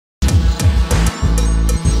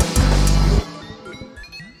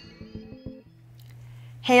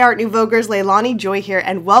Hey Art Nouvogers, LeilaniJoy here,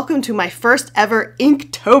 and welcome to my first ever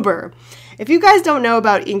Inktober. If you guys don't know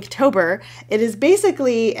about Inktober, it is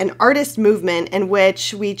basically an artist movement in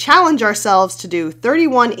which we challenge ourselves to do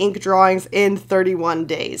 31 ink drawings in 31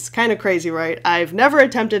 days. Kind of crazy, right? I've never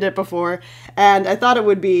attempted it before, and I thought it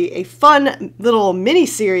would be a fun little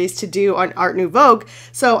mini-series to do on Art Nouveau,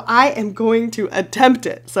 so I am going to attempt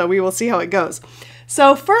it. So we will see how it goes.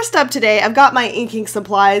 So first up today, I've got my inking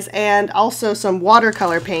supplies and also some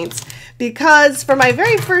watercolor paints because for my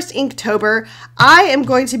very first Inktober, I am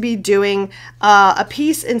going to be doing a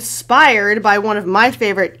piece inspired by one of my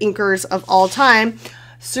favorite inkers of all time,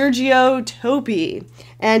 Sergio Toppi.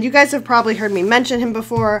 And you guys have probably heard me mention him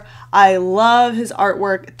before. I love his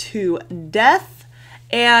artwork to death.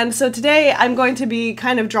 And so today I'm going to be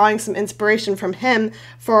kind of drawing some inspiration from him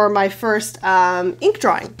for my first ink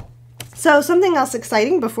drawing. So something else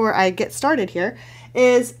exciting before I get started here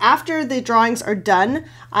is after the drawings are done,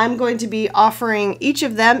 I'm going to be offering each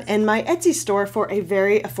of them in my Etsy store for a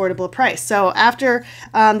very affordable price. So after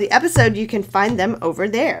the episode, you can find them over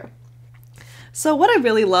there. So what I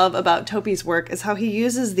really love about Toppi's work is how he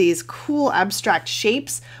uses these cool abstract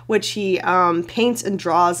shapes, which he paints and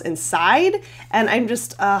draws inside. And I'm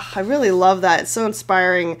just, I really love that. It's so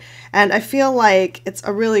inspiring. And I feel like it's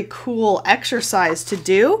a really cool exercise to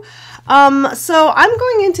do. So I'm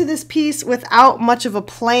going into this piece without much of a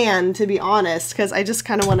plan, to be honest, because I just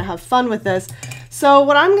kind of want to have fun with this. So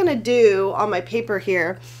what I'm going to do on my paper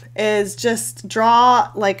here is just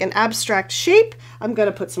draw like an abstract shape. I'm going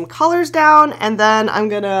to put some colors down and then I'm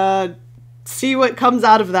going to see what comes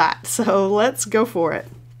out of that. So let's go for it.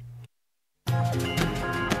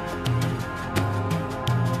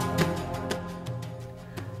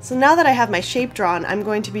 So now that I have my shape drawn, I'm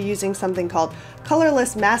going to be using something called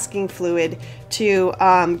colorless masking fluid to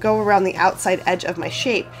go around the outside edge of my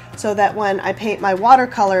shape so that when I paint my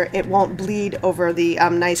watercolor, it won't bleed over the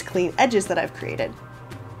nice clean edges that I've created.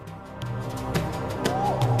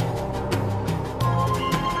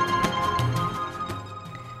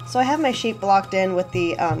 So I have my shape blocked in with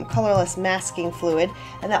the colorless masking fluid,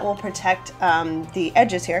 and that will protect the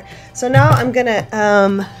edges here. So now I'm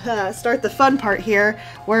gonna start the fun part here,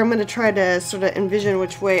 where I'm gonna try to sort of envision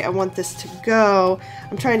which way I want this to go.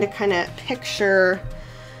 I'm trying to kind of picture,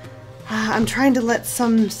 I'm trying to let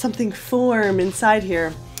something form inside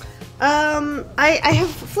here. I have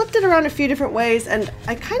flipped it around a few different ways, and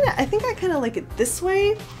I think I kind of like it this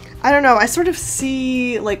way. I don't know, I sort of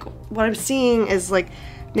see, like, what I'm seeing is like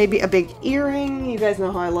maybe a big earring. You guys know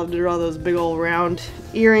how I love to draw those big old round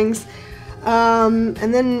earrings. And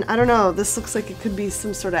then, I don't know, this looks like it could be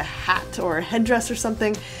some sort of hat or a headdress or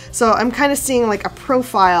something. So I'm kind of seeing like a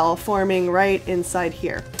profile forming right inside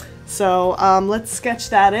here. So let's sketch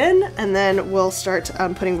that in and then we'll start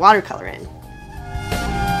putting watercolor in.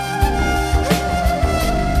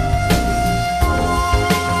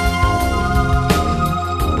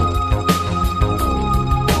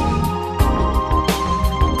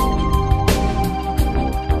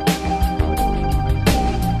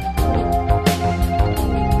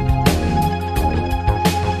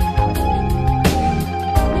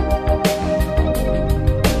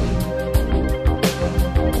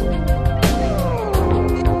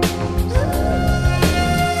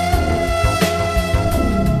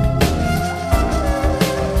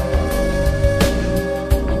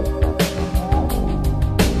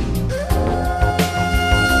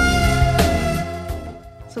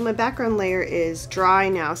 My background layer is dry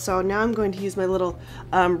now, so now I'm going to use my little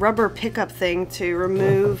rubber pickup thing to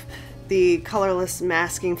remove the colorless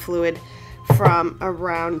masking fluid from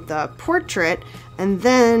around the portrait, and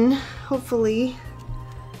then hopefully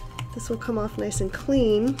this will come off nice and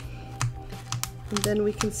clean, and then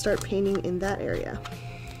we can start painting in that area.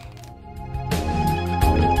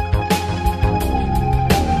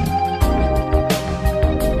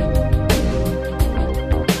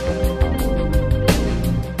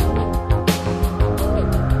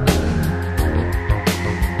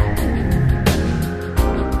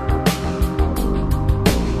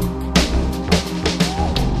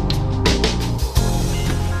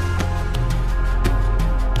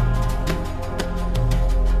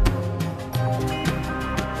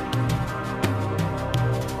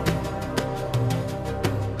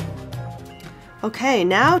 Okay,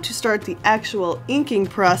 now to start the actual inking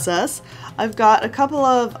process, I've got a couple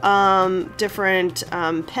of different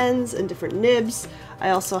pens and different nibs. I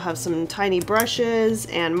also have some tiny brushes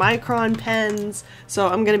and micron pens, so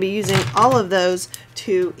I'm going to be using all of those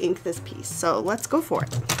to ink this piece. So let's go for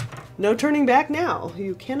it. No turning back now.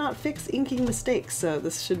 You cannot fix inking mistakes, so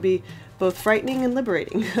this should be both frightening and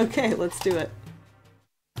liberating. Okay, let's do it.